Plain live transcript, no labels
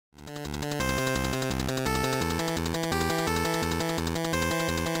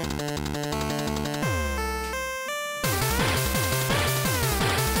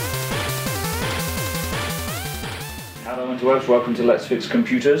to us, welcome to Let's Fix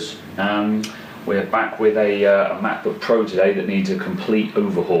Computers. We're back with a MacBook Pro today that needs a complete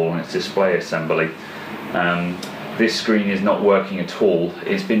overhaul on its display assembly. This screen is not working at all.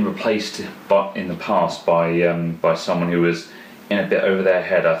 It's been replaced in the past by someone who was in a bit over their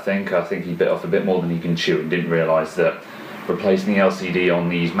head, I think. He bit off a bit more than he can chew and didn't realise that replacing the LCD on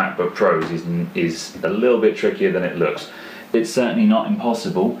these MacBook Pros is a little bit trickier than it looks. It's certainly not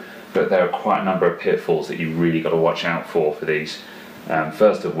impossible, but there are quite a number of pitfalls that you've really got to watch out for these.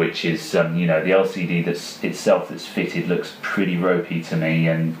 First of which is, you know, the LCD that's fitted looks pretty ropey to me,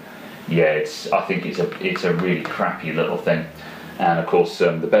 and yeah, I think it's a really crappy little thing. And of course,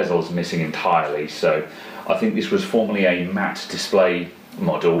 the bezel's missing entirely. So I think this was formerly a matte display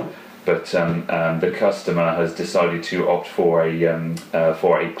model, but the customer has decided to opt for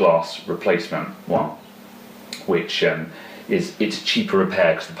a glass replacement one, which it's cheaper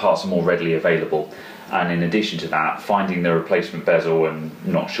repair because the parts are more readily available. And in addition to that, finding the replacement bezel, and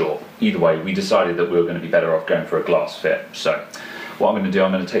not sure. Either way, we decided that we were going to be better off going for a glass fit. So what I'm going to do,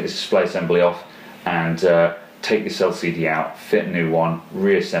 I'm going to take this display assembly off and take this LCD out, fit a new one,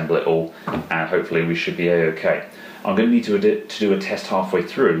 reassemble it all, and hopefully we should be okay. I'm going to need to do a test halfway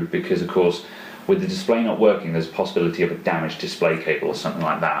through because, of course, with the display not working, there's a possibility of a damaged display cable or something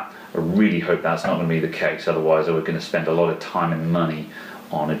like that. I really hope that's not going to be the case, otherwise we're going to spend a lot of time and money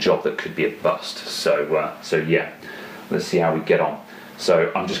on a job that could be a bust. So yeah, let's see how we get on. So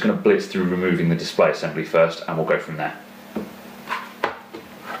I'm just going to blitz through removing the display assembly first, and we'll go from there.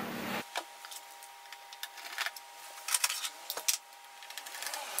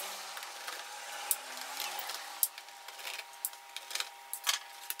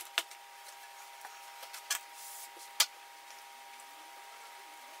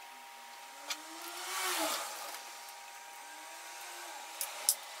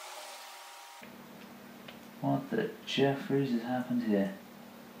 What the Jeffries has happened here?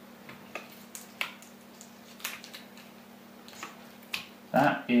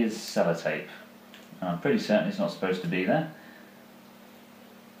 That is sellotape. I'm pretty certain it's not supposed to be there.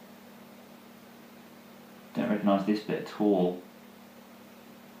 Don't recognise this bit at all.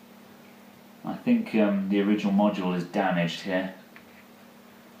 I think the original module is damaged here.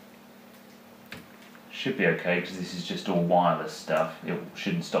 Should be okay because this is just all wireless stuff. It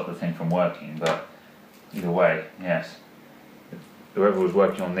shouldn't stop the thing from working, but either way, yes. Whoever was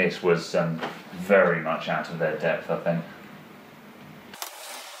working on this was very much out of their depth, I think.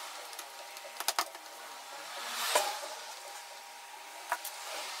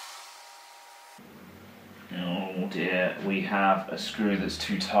 Oh dear, we have a screw that's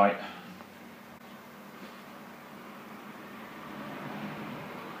too tight.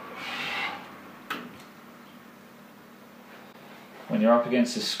 When you're up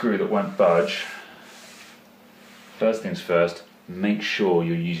against a screw that won't budge, first things first, make sure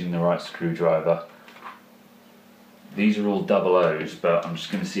you're using the right screwdriver. These are all double O's, but I'm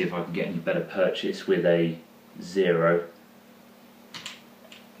just going to see if I can get any better purchase with a 0.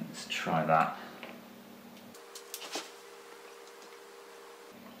 Let's try that.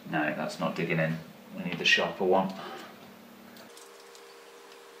 No, that's not digging in. We need the sharper one.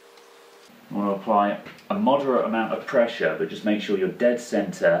 I want to apply a moderate amount of pressure, but just make sure you're dead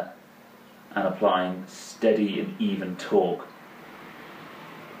centre and applying steady and even torque.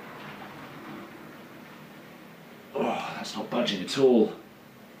 Oh, that's not budging at all.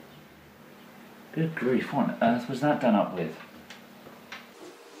 Good grief, what on earth was that done up with?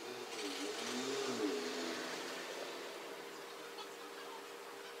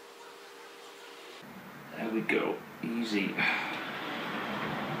 There we go, easy.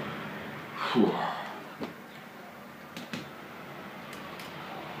 Whew.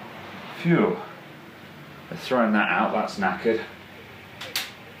 Phew. They're throwing that out, that's knackered.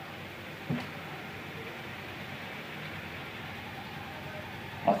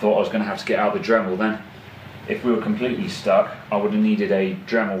 I thought I was going to have to get out the Dremel then. If we were completely stuck, I would have needed a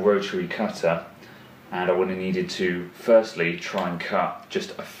Dremel rotary cutter, and I would have needed to firstly try and cut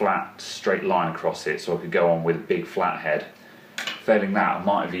just a flat straight line across it so I could go on with a big flat head. Failing that, I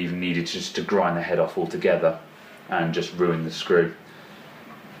might have even needed just to grind the head off altogether and just ruin the screw.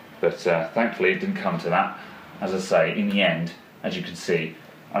 But thankfully it didn't come to that. As I say, in the end, as you can see,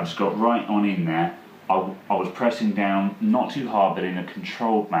 I just got right on in there. I was pressing down, not too hard, but in a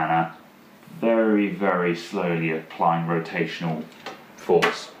controlled manner, very, very slowly applying rotational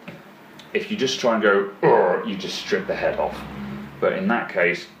force. If you just try and go, you just strip the head off. But in that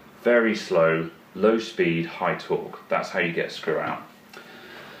case, very slow, low speed, high torque. That's how you get a screw out.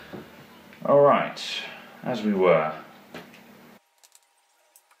 Alright, as we were.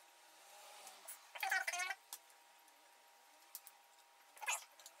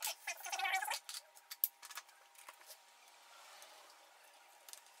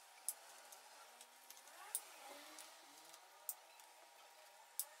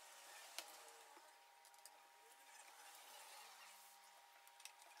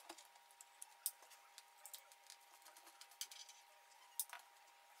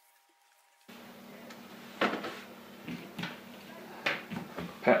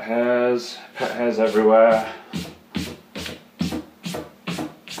 Pet hairs everywhere.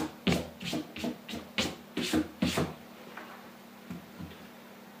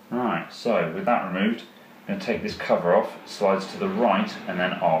 Right, so with that removed, I'm going to take this cover off, it slides to the right and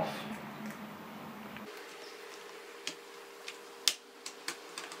then off.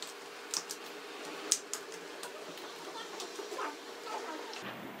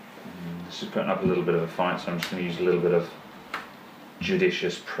 This is putting up a little bit of a fight, so I'm just going to use a little bit of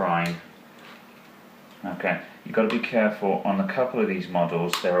judicious prying. Okay, you've got to be careful on a couple of these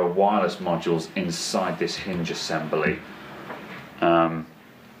models. There are wireless modules inside this hinge assembly.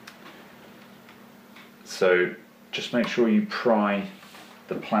 So just make sure you pry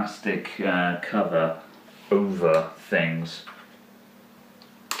the plastic cover over things.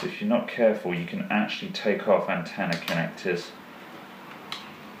 So if you're not careful, you can actually take off antenna connectors.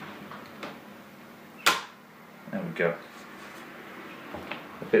 There we go.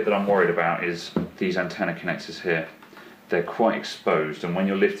 The bit that I'm worried about is these antenna connectors here. They're quite exposed, and when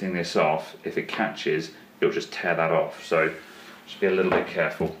you're lifting this off, if it catches, it'll just tear that off. So just be a little bit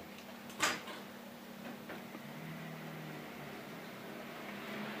careful.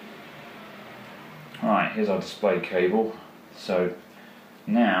 Right, here's our display cable. So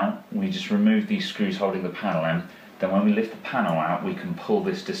now we just remove these screws holding the panel in. Then when we lift the panel out, we can pull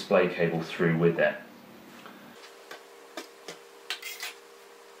this display cable through with it.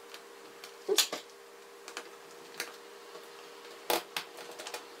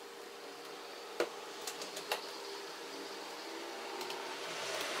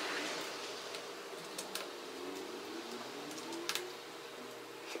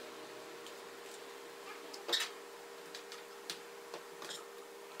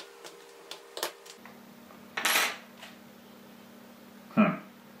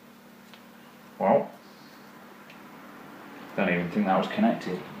 Well, don't even think that was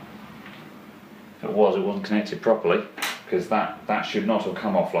connected. If it was, it wasn't connected properly, because that should not have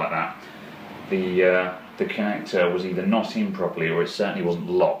come off like that. The connector was either not in properly, or it certainly wasn't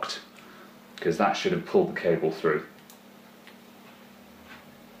locked, because that should have pulled the cable through.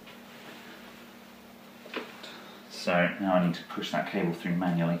 So now I need to push that cable through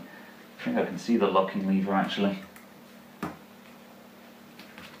manually. I think I can see the locking lever actually.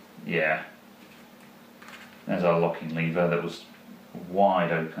 Yeah. There's our locking lever that was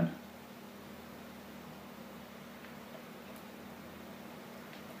wide open.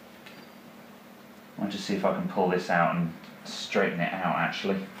 I'll just see if I can pull this out and straighten it out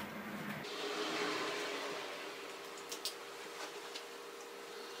actually.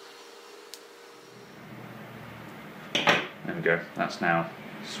 There we go, that's now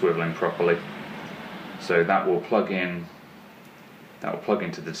swiveling properly. So that will plug in, that will plug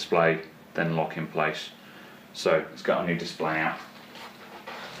into the display, then lock in place. So let's get our new display out.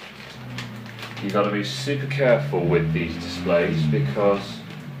 You've got to be super careful with these displays because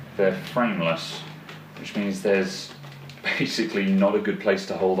they're frameless, which means there's basically not a good place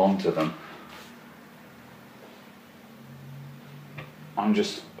to hold on to them. I'm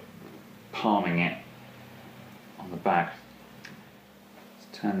just palming it on the back.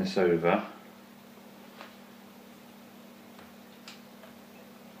 Let's turn this over.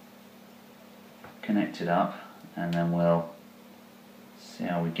 Connect it up, and then we'll see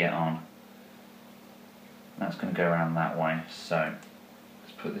how we get on. That's going to go around that way, so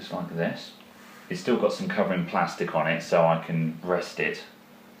let's put this like this. It's still got some covering plastic on it, so I can rest it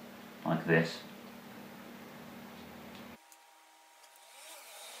like this.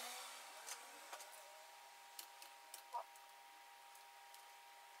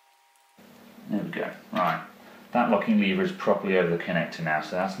 There we go. Right, that locking lever is properly over the connector now,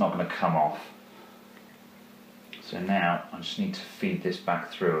 so that's not going to come off. So now I just need to feed this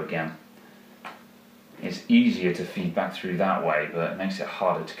back through again. It's easier to feed back through that way, but it makes it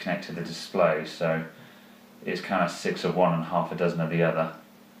harder to connect to the display, so it's kind of 6 of one and half a dozen of the other.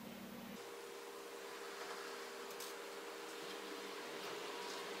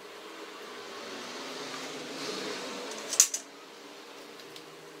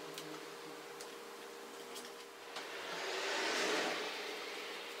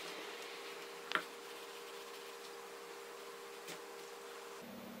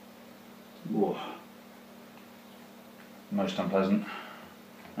 Whoa. Most unpleasant.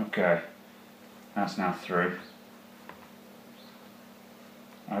 Okay, that's now through.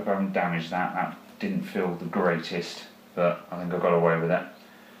 I hope I haven't damaged that. That didn't feel the greatest, but I think I got away with it.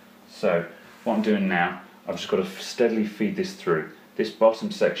 So what I'm doing now, I've just got to steadily feed this through. This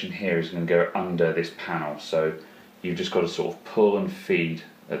bottom section here is going to go under this panel, so you've just got to sort of pull and feed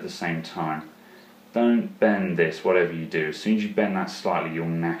at the same time. Don't bend this, whatever you do. As soon as you bend that slightly, you'll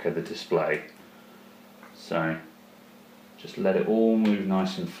knacker the display. So just let it all move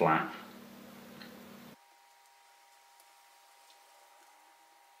nice and flat.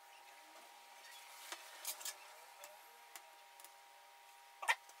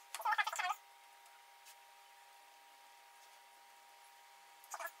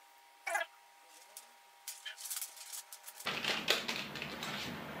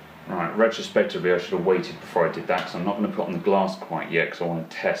 Right, retrospectively I should have waited before I did that, because I'm not going to put on the glass quite yet, because I want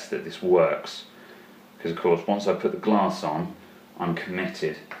to test that this works. Because of course once I put the glass on, I'm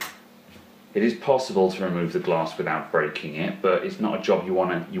committed. It is possible to remove the glass without breaking it, but it's not a job you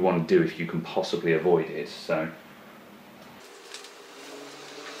want to do if you can possibly avoid it. So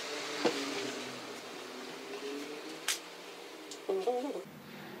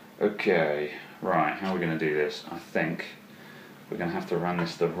okay, right, how are we going to do this? I think we're going to have to run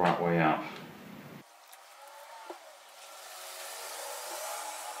this the right way up.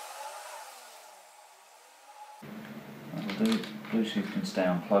 That'll do. Bluetooth can stay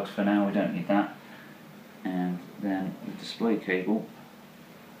unplugged for now, we don't need that. And then the display cable,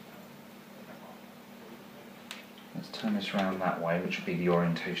 let's turn this around that way, which would be the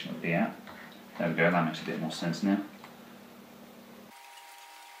orientation it would be at. There we go, that makes a bit more sense now.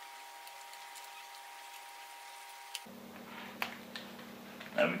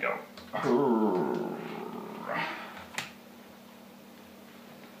 There we go.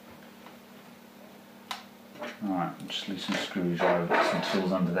 Alright, just leave some screwdriver, got some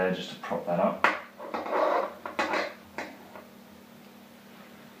tools under there just to prop that up.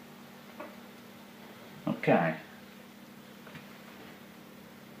 Okay.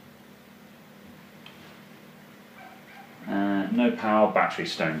 No power, battery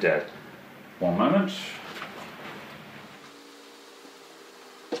stone dead. One moment.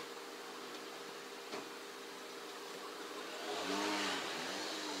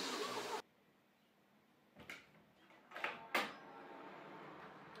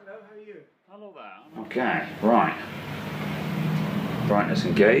 Hello, how are you? Hello there. Okay, right. Brightness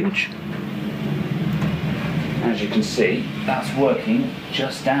engage. As you can see, that's working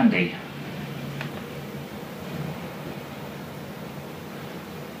just dandy.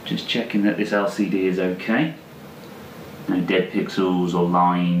 Just checking that this LCD is okay. No dead pixels or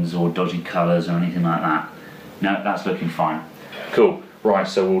lines or dodgy colours or anything like that. No, that's looking fine. Cool. Right,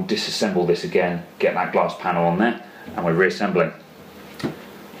 so we'll disassemble this again, get that glass panel on there, and we're reassembling.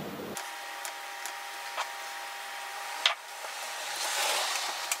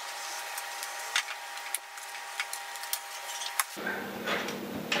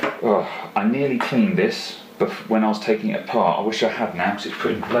 Oh, I nearly cleaned this, but when I was taking it apart, I wish I had now, because it's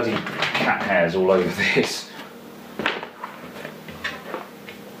putting bloody cat hairs all over this.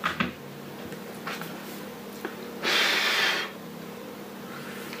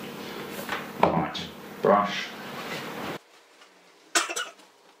 Right, brush.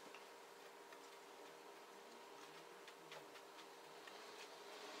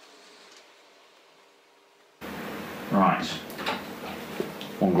 Right.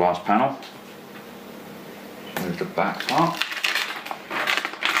 One glass panel, move the back part.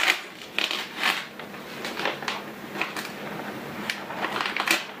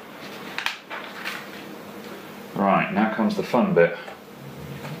 Right, now comes the fun bit.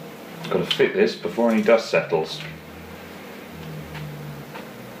 Got to fit this before any dust settles.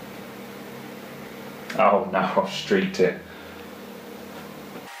 Oh no, I've streaked it.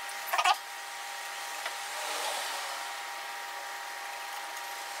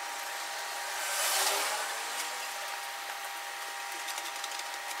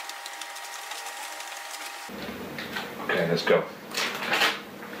 Okay, let's go.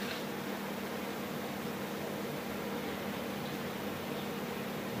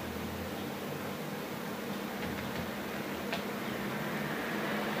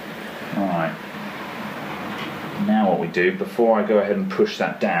 Alright. Now what we do, before I go ahead and push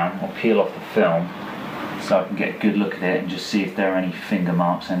that down, I'll peel off the film so I can get a good look at it and just see if there are any finger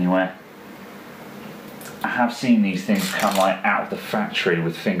marks anywhere. I have seen these things come like out of the factory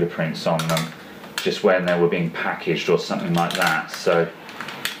with fingerprints on them, just when they were being packaged or something like that. So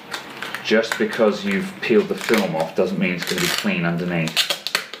just because you've peeled the film off doesn't mean it's going to be clean underneath.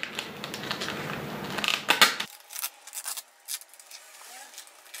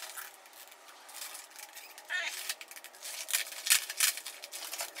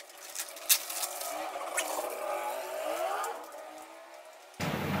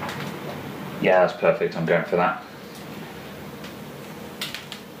 Yeah, that's perfect, I'm going for that.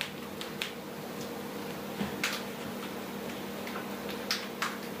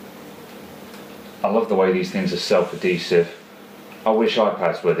 I love the way these things are self-adhesive. I wish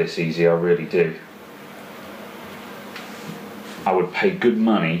iPads were this easy, I really do. I would pay good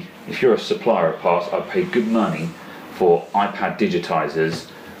money, if you're a supplier of parts, I'd pay good money for iPad digitizers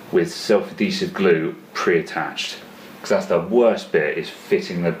with self-adhesive glue pre-attached. Because that's the worst bit, is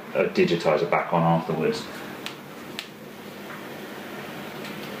fitting the digitizer back on afterwards.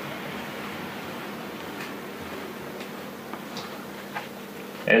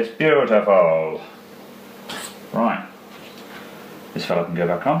 It's beautiful. Right, this fella can go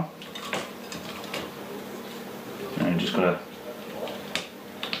back on. And just got to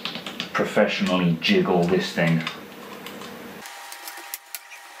professionally jiggle this thing.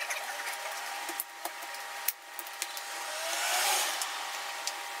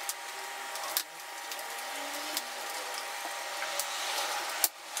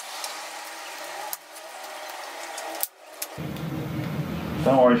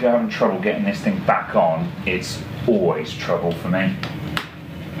 Don't worry if you're having trouble getting this thing back on, it's always trouble for me.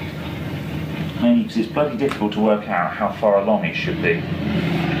 Mainly because it's bloody difficult to work out how far along it should be.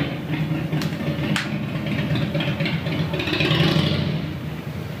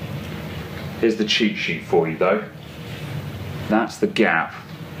 Here's the cheat sheet for you though. That's the gap.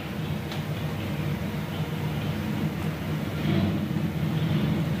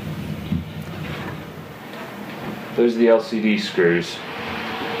 Those are the LCD screws.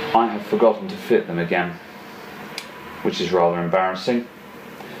 I have forgotten to fit them again, which is rather embarrassing.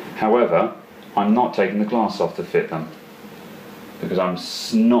 However, I'm not taking the glass off to fit them because I'm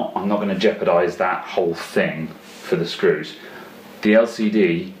not going to jeopardize that whole thing for the screws. The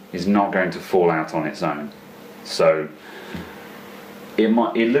LCD is not going to fall out on its own, so it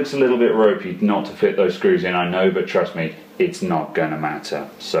looks a little bit ropey not to fit those screws in, I know, but trust me, it's not going to matter.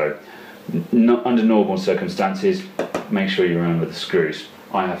 So under normal circumstances, make sure you remember the screws.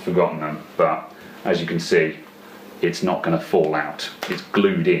 I have forgotten them, but as you can see, it's not going to fall out. It's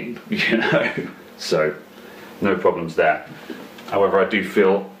glued in, you know, so no problems there. However, I do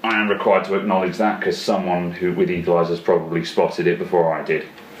feel I am required to acknowledge that because someone who with eagle eyes has probably spotted it before I did.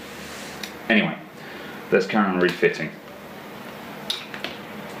 Anyway, let's carry on refitting.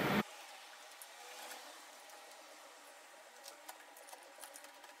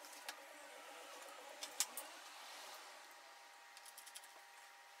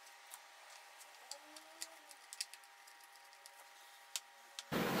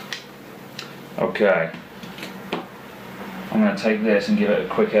 Okay, I'm going to take this and give it a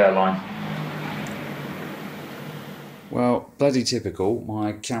quick airline. Well, bloody typical,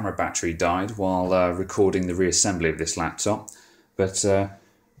 my camera battery died while recording the reassembly of this laptop, but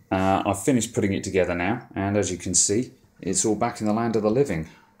I've finished putting it together now, and as you can see, it's all back in the land of the living,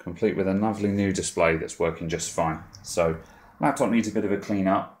 complete with a lovely new display that's working just fine. So, laptop needs a bit of a clean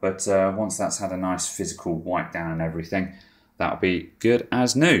up, but once that's had a nice physical wipe down and everything, that'll be good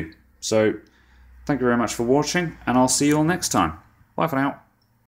as new. So, thank you very much for watching, and I'll see you all next time. Bye for now.